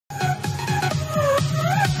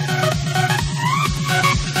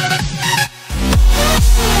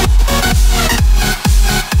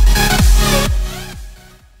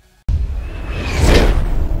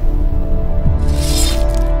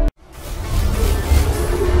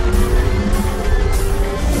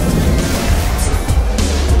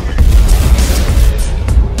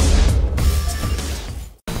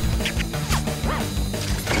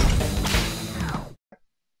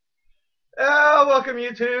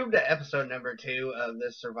Welcome, YouTube, to episode number 2 of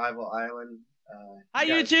this Survival Island. Hi,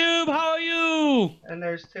 guys- YouTube. How are you? And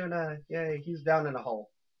there's Tuna. Yay, he's down in a hole.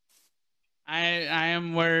 I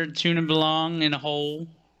am where tuna belong, in a hole.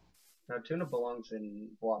 No, Tuna belongs in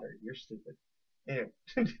water. You're stupid. Anyway.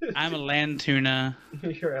 I'm a land tuna.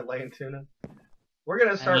 You're a lane Tuna. We're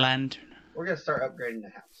gonna start. Land tuna. We're gonna start upgrading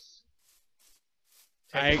the house.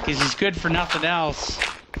 Alright, because he's good for nothing else.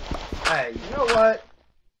 Hey, you know what?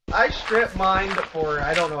 I strip mined for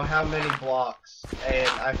I don't know how many blocks, and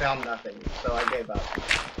I found nothing, so I gave up.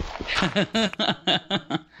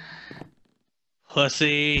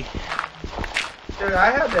 Pussy. Dude,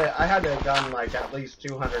 I had to have done like at least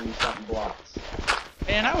 200 and something blocks.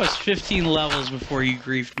 Man, I was 15 levels before you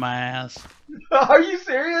griefed my ass. Are you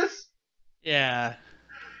serious? Yeah.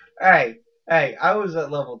 Hey, I was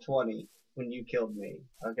at level 20 when you killed me.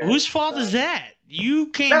 Okay. Whose fault is that? You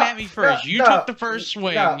came No, at me first. You took the first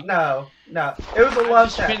swing. No. It was a love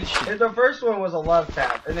just tap. finished it. The first one was a love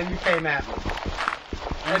tap, and then you came at me.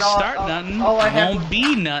 Don't all- start all- nothing. all I had Won't was-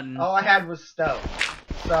 be nothing. All I had was stone.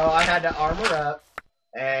 So I had to armor up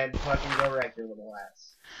and fucking go wreck your little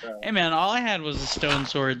ass. So. Hey man, all I had was a stone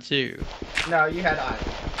sword too. No, you had iron.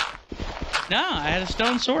 No, I had a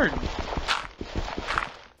stone sword.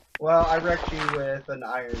 Well, I wrecked you with an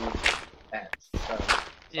iron axe. So.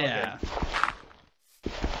 Yeah.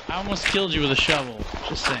 I almost killed you with a shovel.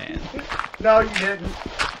 Just saying. No, you didn't.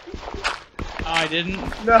 Oh, I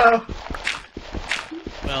didn't? No.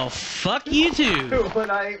 Well, fuck you too. When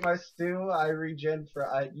I ate my stew, I regened for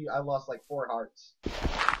I lost like 4 hearts.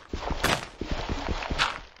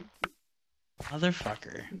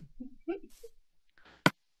 Motherfucker.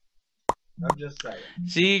 I'm just saying.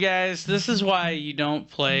 See, guys, this is why you don't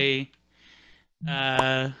play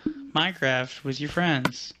Minecraft with your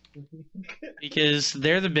friends. Because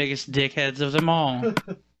they're the biggest dickheads of them all.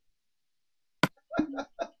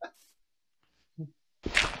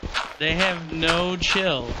 They have no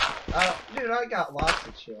chill. Dude, I got lots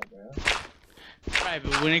of chill, bro. Right,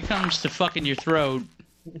 but when it comes to fucking your throat,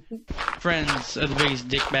 friends are the biggest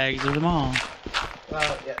dickbags of them all.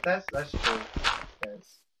 Well, yeah, that's true.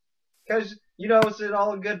 Because you know it's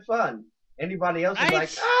all good fun. Anybody else is Right? like,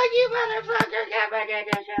 oh, you motherfucker, get back.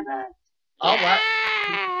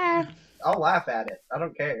 I'll laugh at it. I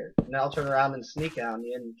don't care. And I'll turn around and sneak on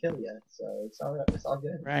you and kill you. So it's all right. It's all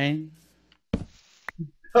good. Right?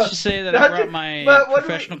 Let's just say that I brought my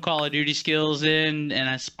professional Call of Duty skills in, and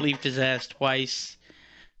I spleefed his ass twice.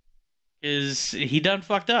 Because he done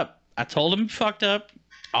fucked up. I told him he fucked up.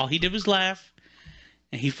 All he did was laugh.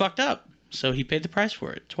 And he fucked up. So he paid the price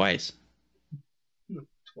for it twice.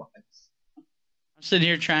 Twice. I'm sitting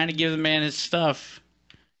here trying to give the man his stuff.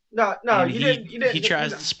 No, and you didn't. He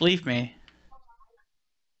tries to spleef me.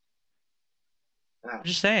 No. I'm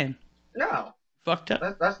just saying. No. Fucked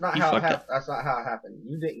up. That's not You how it fucked up. That's not how it happened.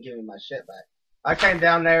 You didn't give me my shit back. I came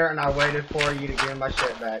down there and I waited for you to give me my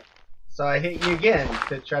shit back. So I hit you again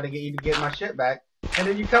to try to get you to get my shit back, and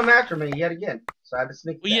then you come after me yet again. So I had to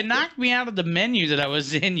sneak. Well, you knocked me out of the menu that I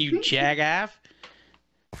was in, you jagaff.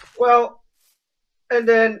 Well, and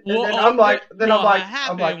then I'm like, what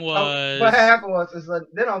happened was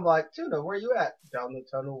then I'm like, Tuna, where you at? Down the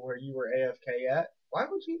tunnel where you were AFK at. Why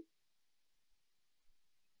would you?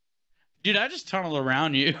 Dude, I just tunneled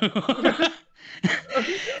around you.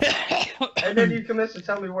 And then you commenced to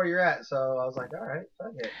tell me where you're at, so I was like, all right,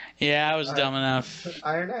 fuck it. Yeah, I was dumb enough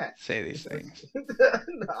Iron axe. say these things.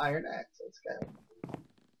 The iron axe. Let's go.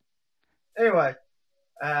 Anyway,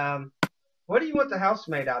 what do you want the house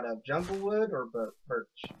made out of? Jungle wood or birch?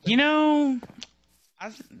 You know,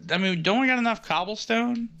 I mean, don't we got enough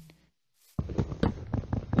cobblestone?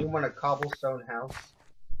 You want a cobblestone house?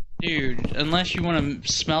 Dude, unless you want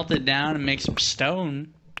to smelt it down and make some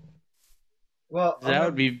stone. Well, That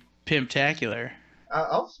would be pimptacular.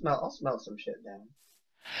 I'll smelt some shit down.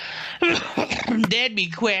 That'd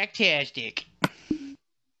be quacktastic.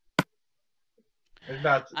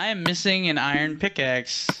 I am missing an iron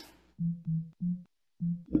pickaxe.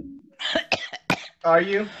 Are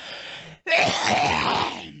you?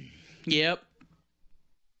 Yep.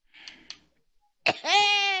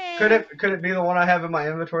 Could it be the one I have in my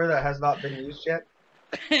inventory that has not been used yet?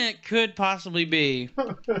 It could possibly be.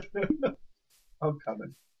 I'm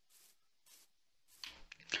coming.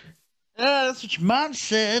 That's what your mom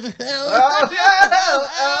said. Oh,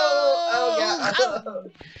 yeah.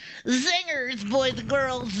 Zingers, boys and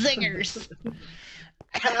girls, zingers.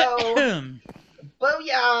 Hello.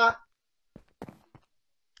 Booyah.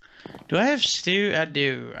 Do I have stew? I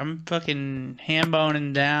do. I'm fucking ham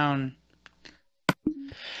boning down.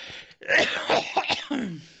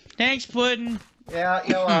 Thanks, Puddin'. Yeah,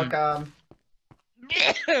 you're welcome.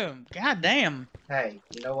 God damn. Hey,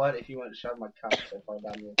 you know what? If you want to shove my cock so far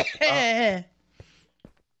down your... Oh.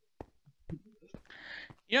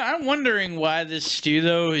 You know, I'm wondering why this stew,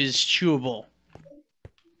 though, is chewable.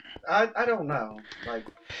 I don't know. Like,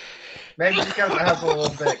 maybe because it has a little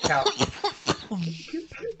bit of cow.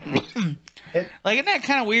 Like, isn't that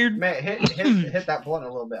kind of weird? Man, hit that blunt a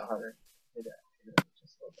little bit harder. Hit it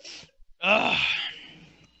just a little bit. Ugh.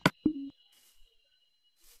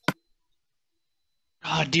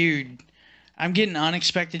 Oh, dude. I'm getting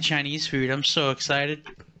unexpected Chinese food. I'm so excited.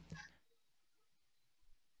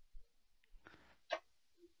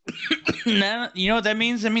 Now, you know what that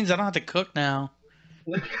means? That means I don't have to cook now.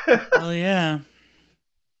 Oh, yeah.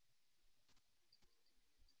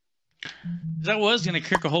 I was going to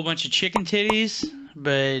cook a whole bunch of chicken titties,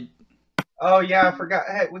 but... Oh, yeah, I forgot.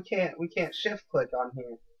 Hey, we can't shift click on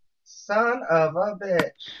here. Son of a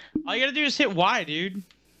bitch. All you gotta do is hit Y, dude.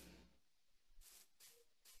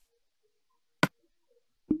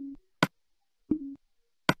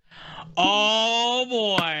 Oh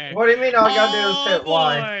boy. What do you mean all you gotta do is hit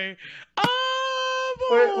Y? Boy. Oh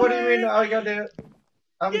boy. What do you mean all you gotta do?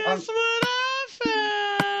 Guess what I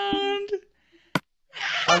found?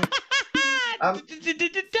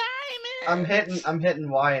 Diamond. I'm hitting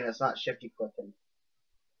Y and it's not shifty clicking.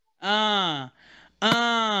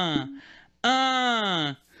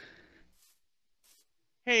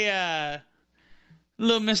 Hey,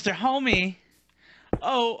 little Mr. Homie.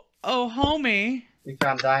 Oh, homie. You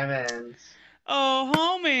found diamonds. Oh,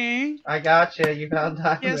 homie. I got you. You found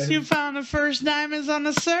diamonds. Yes, you found the first diamonds on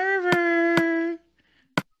the server.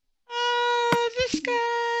 This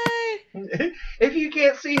guy. If you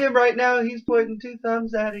can't see him right now, he's pointing 2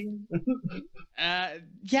 thumbs at him.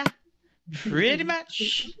 Yeah. Pretty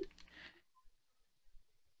much.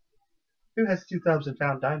 Who has 2 thumbs and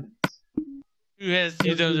found diamonds? Who has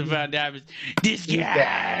 2 thumbs and found diamonds? This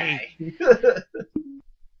guy.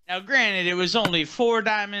 Now, granted, it was only 4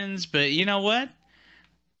 diamonds, but you know what?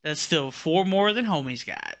 That's still 4 more than homie's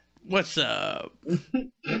got. What's up?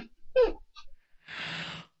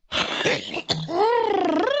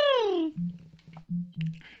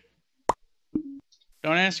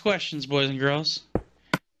 Don't ask questions, boys and girls.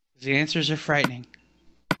 The answers are frightening.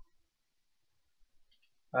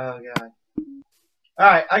 Oh god.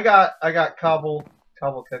 Alright, I got cobble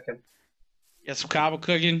cooking. Got some cobble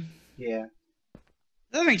cooking? Yeah.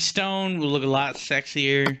 I think stone would look a lot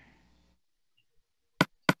sexier. I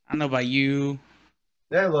don't know about you.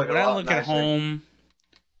 They look a lot nicer. When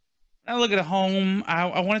I look at home,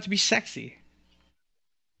 I want it to be sexy.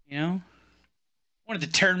 You know? I want it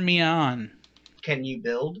to turn me on. Can you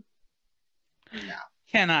build? No.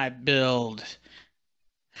 Can I build?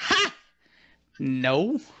 Ha!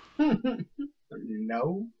 No.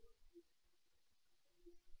 No.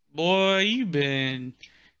 Boy, you been...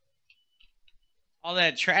 all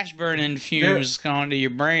that trash burning fumes going to your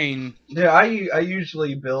brain. Yeah, I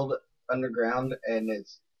usually build underground, and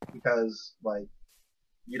it's because, like,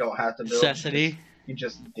 you don't have to build. Necessity. You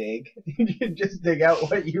just dig. You just dig out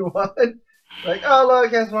what you want. Like, oh,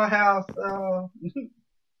 look, that's my house. Oh.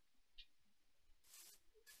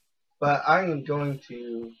 But I am going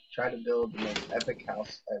to try to build the most epic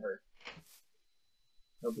house ever.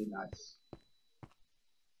 It'll be nice.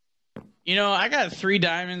 You know, I got 3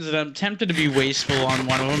 diamonds, and I'm tempted to be wasteful on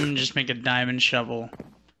one of them and just make a diamond shovel.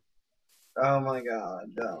 Oh my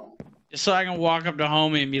god, no. Just so I can walk up to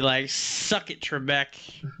homie and be like, suck it, Trebek.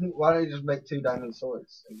 Why don't you just make 2 diamond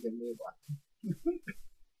swords and give me one?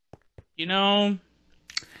 You know,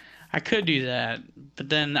 I could do that, but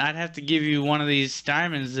then I'd have to give you one of these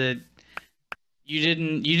diamonds that you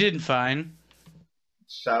didn't find.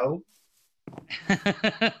 So?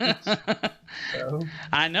 So?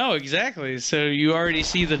 I know, exactly. So you already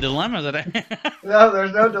see the dilemma that I have. No,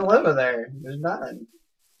 there's no dilemma there. There's none.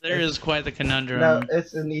 There is quite the conundrum. No,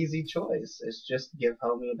 it's an easy choice. It's just give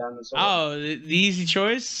homie a diamond sword. Oh, the easy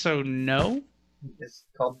choice? So no? It's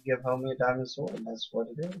called give homie a diamond sword. That's what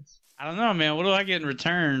it is. I don't know, man. What do I get in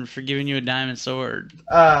return for giving you a diamond sword?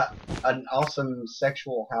 An awesome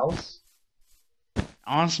sexual house.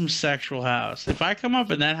 Awesome sexual house. If I come up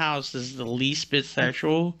and that house is the least bit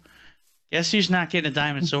sexual, guess who's not getting a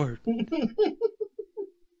diamond sword?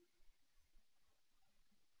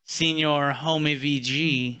 Senior Homie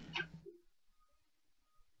VG.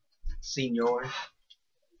 Senior.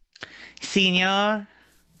 Senior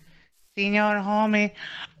Homie.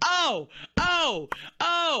 Oh,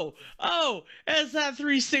 it's that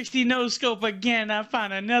 360 no scope again. I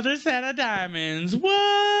found another set of diamonds.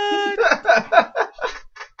 What?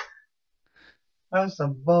 That's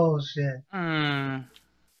some bullshit.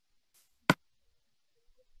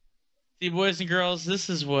 See, boys and girls,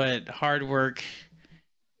 this is what hard work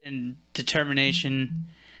and determination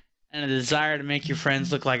and a desire to make your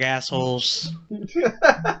friends look like assholes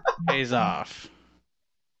pays off.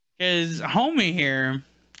 Because homie here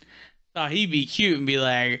thought he'd be cute and be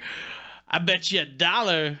like, I bet you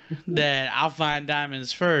 $1 that I'll find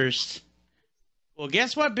diamonds first. Well,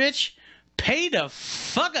 guess what, bitch? Pay the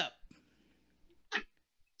fuck up.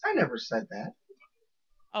 I never said that.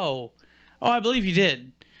 Oh, I believe you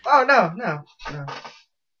did. Oh, no.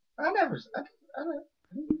 I never.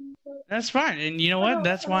 That's fine. And you know what?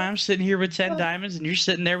 That's why I'm sitting here with 10 diamonds and you're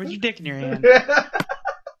sitting there with your dick in your hand.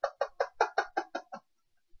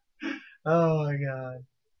 Oh, my God.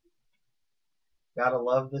 Gotta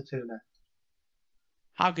love the tuna.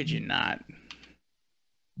 How could you not?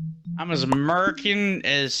 I'm as American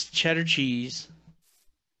as cheddar cheese.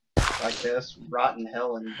 Like this, rot in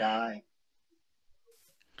hell and die.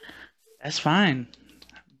 That's fine.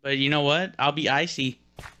 But you know what? I'll be icy.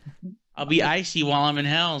 I'll be icy while I'm in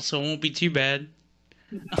hell, so it won't be too bad.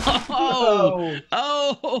 Oh!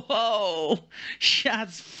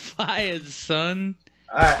 Shots fired, son.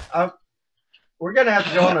 Alright, we're gonna have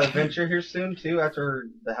to go on an adventure here soon, too, after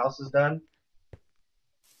the house is done.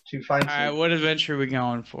 To find Alright, what adventure are we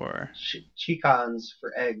going for? Chicons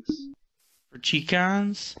for eggs. For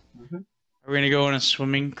chicons? Mm-hmm. Are we gonna go on a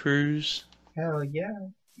swimming cruise? Hell yeah.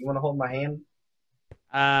 You wanna hold my hand?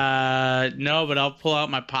 No, but I'll pull out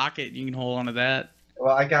my pocket. You can hold on to that.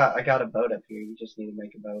 Well, I got a boat up here. You just need to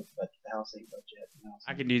make a boat, but the house ain't built yet.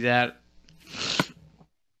 I can do that.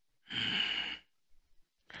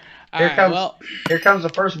 Here comes the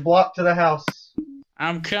first block to the house.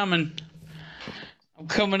 I'm coming. I'm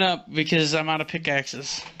coming up because I'm out of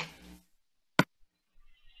pickaxes.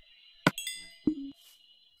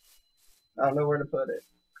 I don't know where to put it.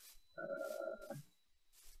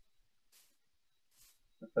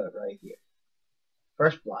 I'll put it right here.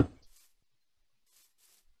 First block.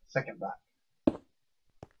 Second block.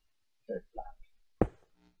 Third block.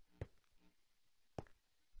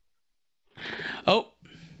 Oh.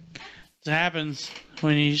 What happens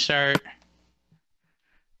when you start...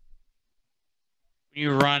 When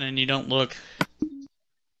you run and you don't look. You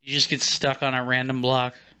just get stuck on a random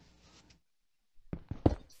block.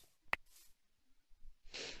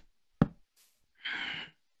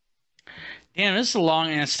 Damn, this is a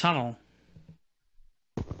long-ass tunnel.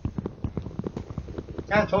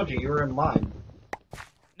 Yeah, I told you were in mine.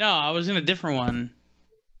 No, I was in a different one.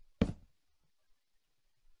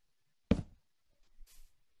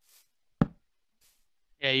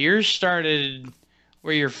 Yeah, yours started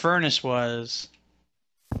where your furnace was.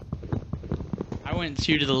 I went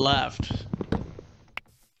 2 to the left.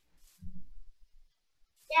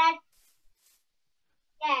 Dad.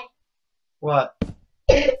 What?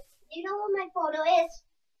 You know what my photo is?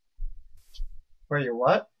 Where your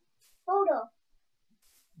what? Photo.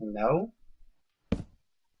 No.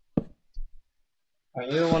 Are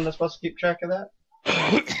you the one that's supposed to keep track of that?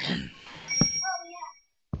 Oh,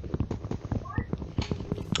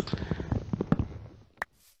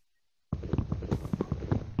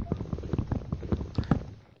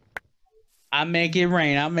 I make it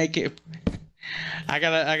rain. I make it. I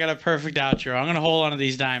got a perfect outro. I'm gonna hold on to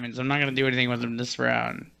these diamonds. I'm not gonna do anything with them this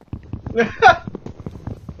round.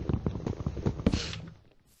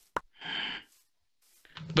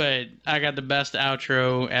 But I got the best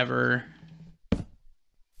outro ever.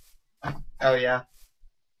 Oh yeah.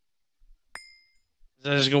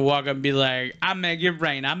 So I'm just gonna walk up and be like, I make it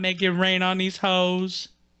rain. I make it rain on these hoes.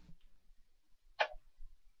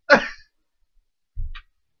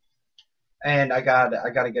 And I got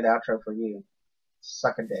a good outro for you.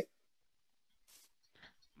 Suck a dick.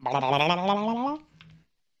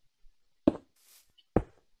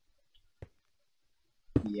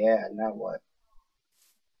 Yeah, now what?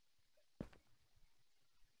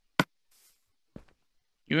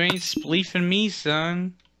 You ain't spleefing me,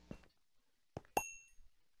 son.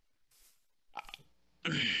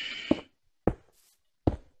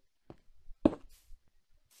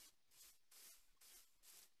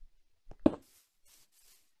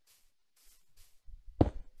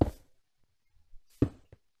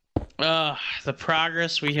 The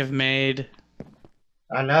progress we have made.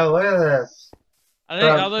 I know, look at this. I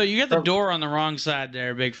think, although you got the door on the wrong side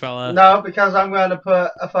there, big fella. No, because I'm going to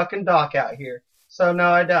put a fucking dock out here. So no,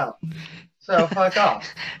 I don't. So fuck off.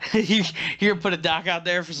 You're gonna put a dock out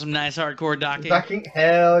there for some nice hardcore docking? Docking?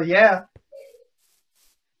 Hell yeah.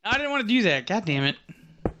 I didn't want to do that. God damn it.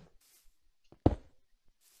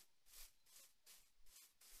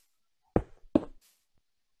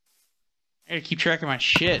 I gotta keep track of my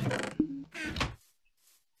shit.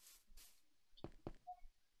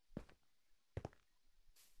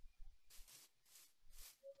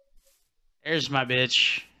 There's my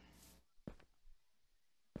bitch.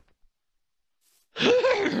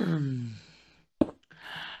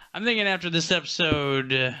 I'm thinking after this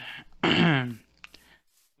episode, we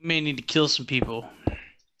may need to kill some people.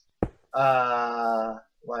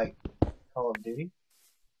 Like Call of Duty?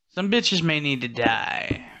 Some bitches may need to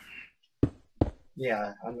die.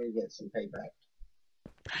 Yeah, I'm gonna get some payback.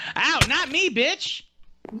 Ow, not me, bitch!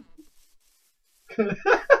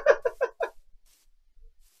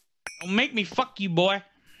 Don't make me fuck you, boy.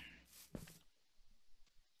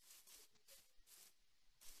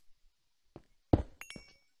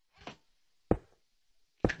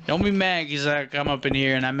 Don't be mad because I come up in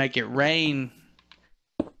here and I make it rain.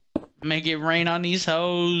 Make it rain on these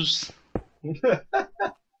hoes.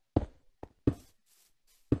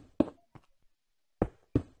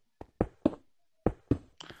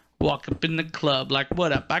 Walk up in the club like,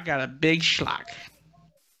 what up? I got a big schlock.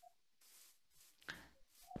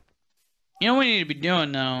 You know what we need to be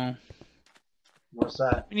doing though? What's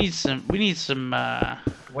that? We need some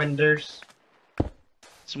Winders.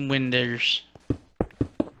 Some winders.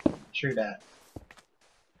 True that.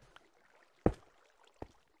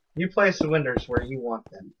 You place the winders where you want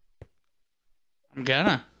them. I'm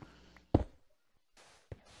gonna.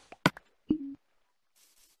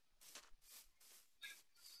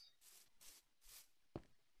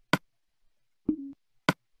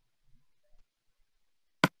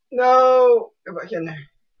 No! Go back in there.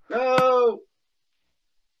 No!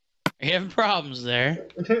 Are you having problems there?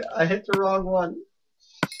 I hit the wrong one.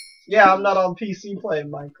 Yeah, I'm not on PC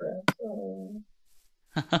playing Minecraft. Oh.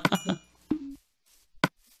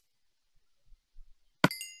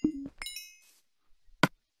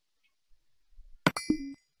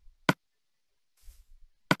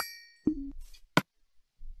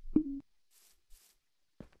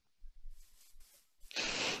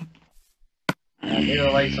 I need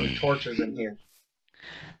to lay some torches in here.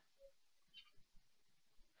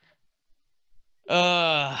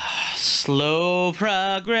 Slow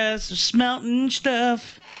progress of smelting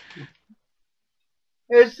stuff.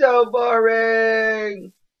 It's so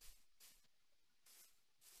boring.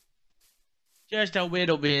 Just a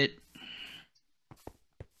little bit.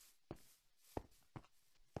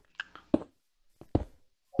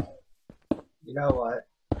 You know what?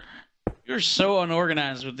 You're so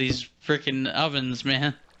unorganized with these freaking ovens,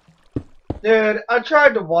 man. Dude, I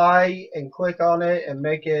tried to Y and click on it and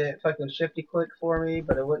make it fucking shifty click for me,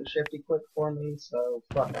 but it wouldn't shifty click for me, so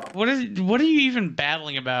fuck off. What are you even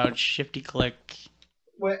battling about, shifty click?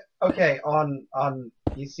 Okay, on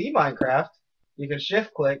PC Minecraft, you can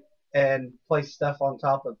shift click and place stuff on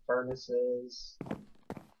top of furnaces,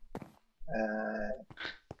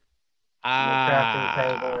 crafting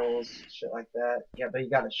tables, shit like that. Yeah, but you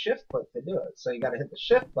gotta shift click to do it. So you gotta hit the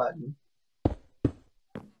shift button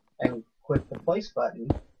and click the place button,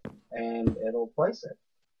 and it'll place it.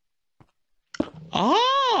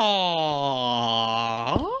 Oh!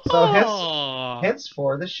 So hence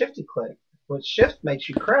for the shifty click, which shift makes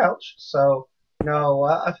you crouch. So you know,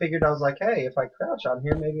 I figured, I was like, hey, if I crouch on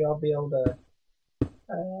here, maybe I'll be able to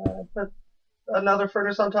put another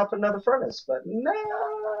furnace on top of another furnace. But no.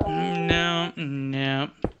 No.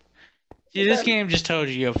 See, this game just told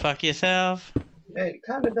you, go fuck yourself. It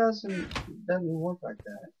kind of doesn't work like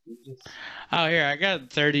that. You just... Oh, here, I got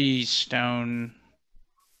 30 stone.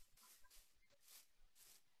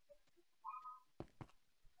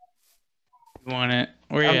 You want it?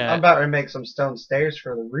 Where you at? I'm about to make some stone stairs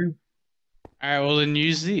for the roof. Alright, well then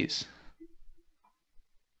use these.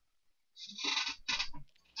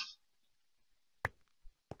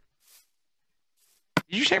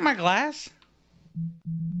 Did you take my glass?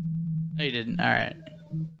 No, you didn't. Alright.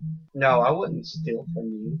 No, I wouldn't steal from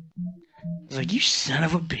you. I was like, you son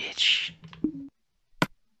of a bitch.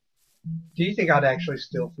 Do you think I'd actually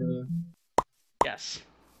steal from you? Yes.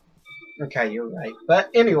 Okay, you're right. But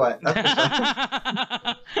anyway.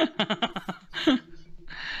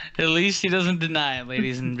 At least he doesn't deny it,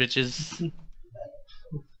 ladies and bitches.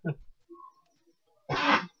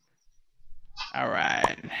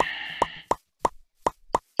 Alright.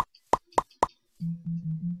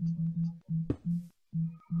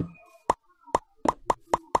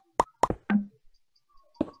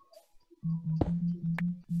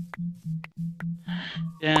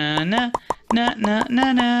 Na na na na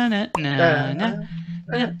na na na na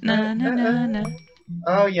na na na.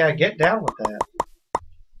 Oh yeah, get down with that.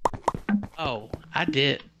 Oh, I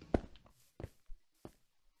did.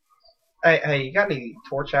 Hey, you got any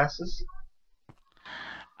torch asses?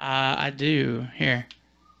 I do. Here.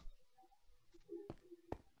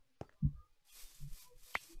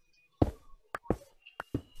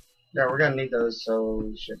 Yeah, we're gonna need those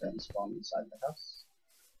so shit doesn't spawn inside the house.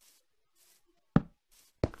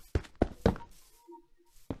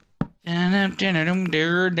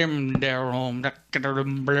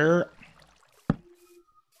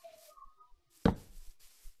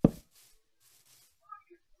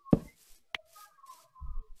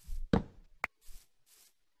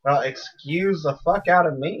 Well, excuse the fuck out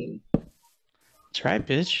of me. That's right,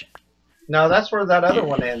 bitch. No, that's where that other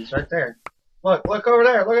one ends, right there. Look over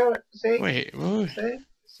there. Look at it. See? Wait.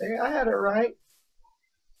 See? I had it right.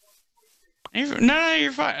 No,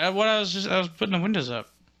 you're fine. I was putting the windows up.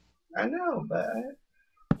 I know, but.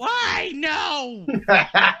 Why? No!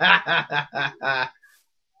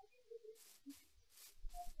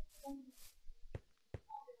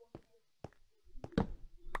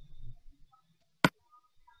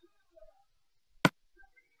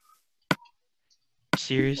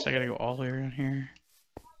 Serious? I gotta go all the way around here.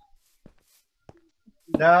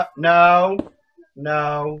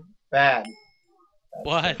 No, bad.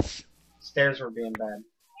 What? Stairs were being bad.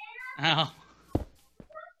 Ow.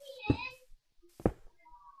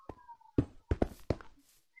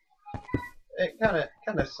 It kind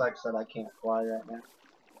of sucks that I can't fly right now.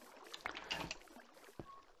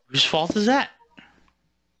 Whose fault is that?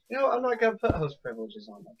 You know, I'm not gonna put host privileges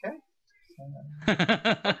on, okay?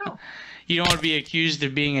 You don't want to be accused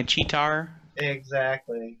of being a cheatar?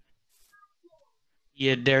 Exactly.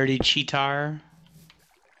 You dirty cheatar.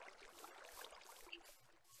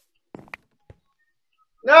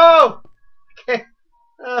 No!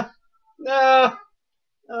 No!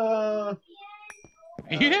 Are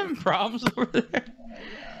you having problems over there?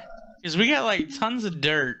 Because we got like tons of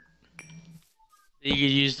dirt that you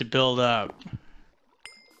could use to build up.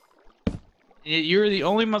 You're the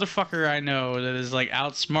only motherfucker I know that is like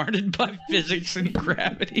outsmarted by physics and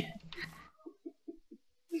gravity.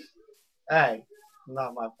 Hey,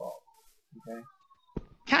 not my fault. Okay.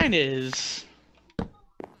 Kinda is.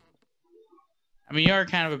 I mean, you are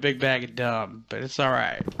kind of a big bag of dumb, but it's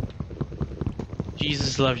alright.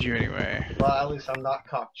 Jesus loves you anyway. Well, at least I'm not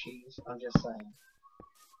cock cheese. I'm just saying.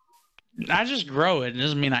 I just grow it. It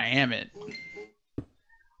doesn't mean I am it.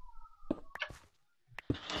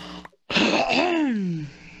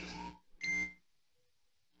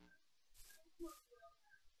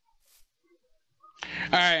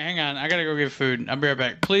 Alright, hang on. I gotta go get food. I'll be right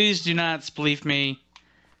back. Please do not spleef me.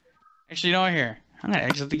 Actually, you know what? Here. I'm gonna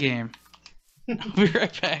exit the game. I'll be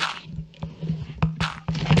right back.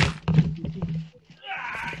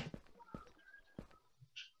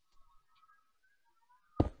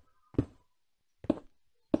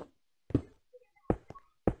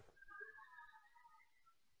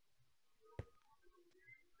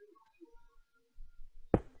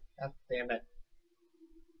 God damn it.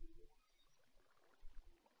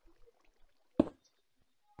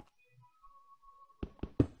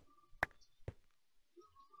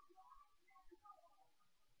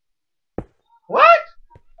 What?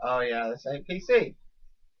 Oh yeah, this ain't PC.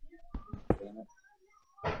 Damn it.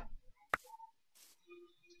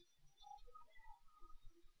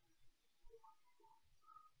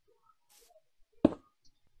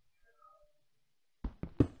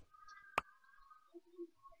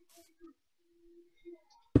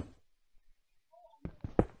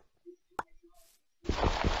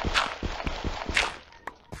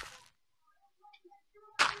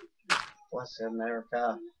 Bless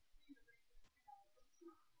America.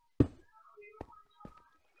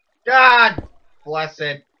 God bless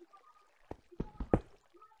it.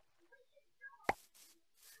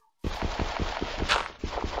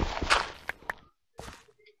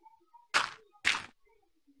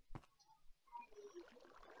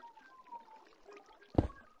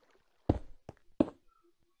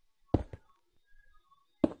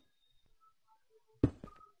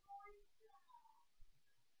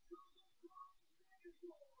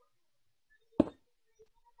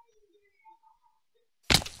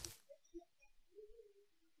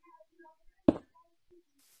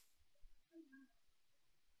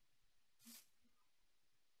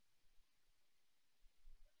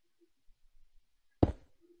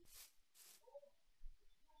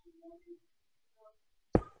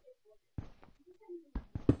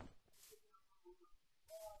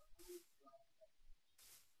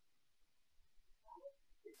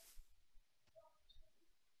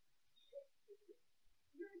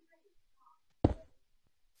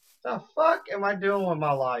 The fuck am I doing with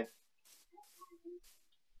my life?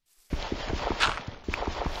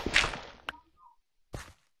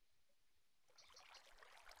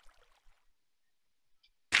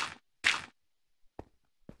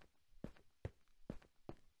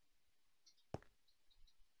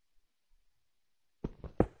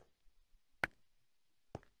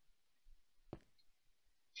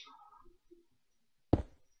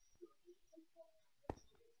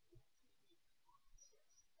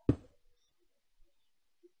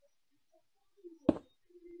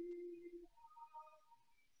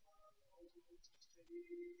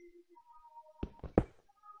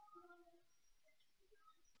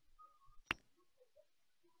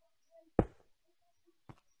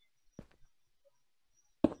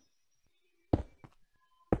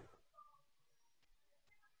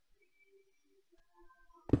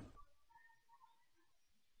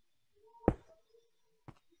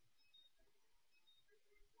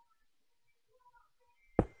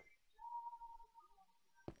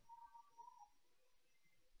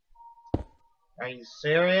 Are you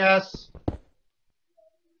serious?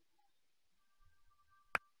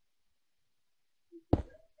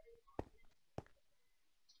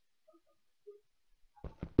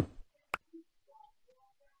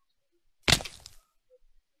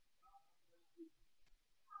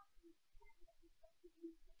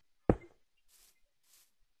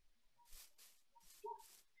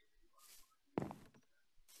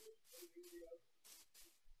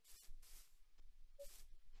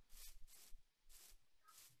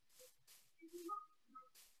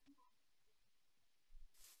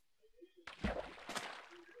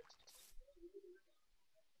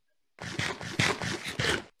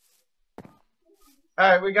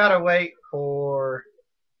 Alright, we gotta wait for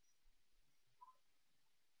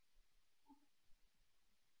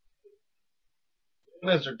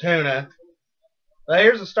Mr. Tuna. Well,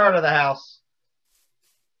 here's the start of the house.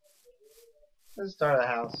 Here's the start of the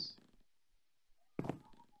house.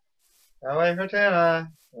 Gotta wait for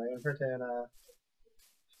Tuna. Waiting for Tuna.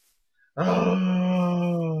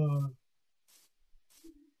 Oh.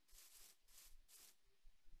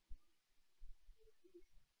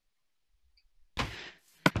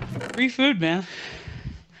 Free food, man.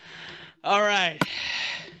 All right.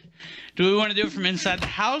 Do we want to do it from inside the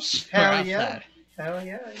house or Hell outside? yeah. Hell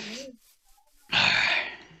yeah.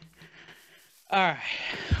 All right.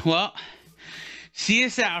 Well, see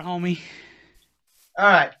us out, homie. All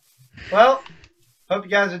right. Well, hope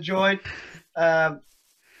you guys enjoyed building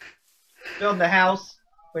the house,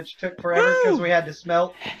 which took forever because we had to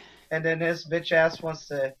smelt, and then this bitch ass wants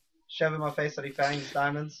to shove in my face that he found his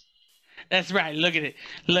diamonds. That's right. Look at it.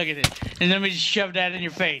 Look at it. And let me just shove that in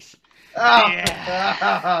your face. Oh.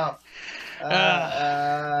 Yeah.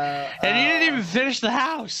 And you didn't even finish the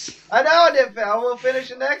house. I know I didn't. I will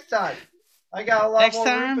finish it next time. I got a lot Next more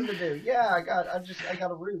time? roofing to do. Yeah, I got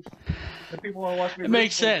a roof. The people want to watch me. It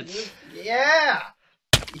makes sense. Yeah.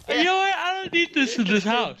 You know what? I don't need this in this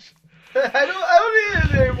house. I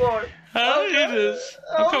don't need it anymore. I don't need this.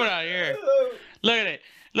 I'm coming out here. Look at it.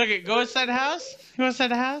 Look at it. Go inside the house. Go inside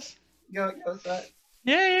the house. Go inside.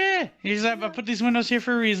 Yeah. He's like, I put these windows here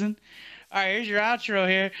for a reason. All right, here's your outro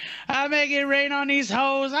here. I'll make it rain on these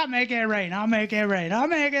hoes. I'll make it rain. I'll make it rain. I'll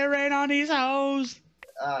make it rain on these hoes.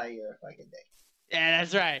 Ah, you're a fucking dick. Yeah,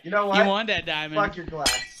 that's right. You know what? You won that diamond. Fuck your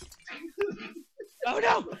glass. Oh,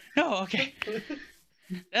 no. No, okay.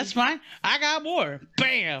 That's fine. I got more.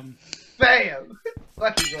 Bam. Bam.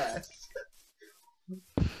 Fuck your glass.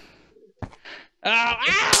 Ow.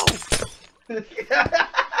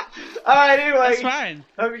 Alright, anyway. That's fine.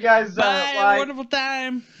 Hope you guys Bye. Have a wonderful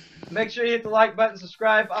time. Make sure you hit the like button,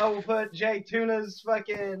 subscribe. I will put Jay Tuna's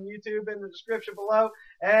fucking YouTube in the description below.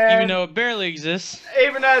 And Even though it barely exists.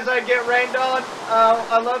 even as I get rained on,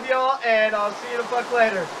 I love y'all, and I'll see you the fuck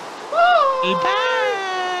later. Bye. Bye.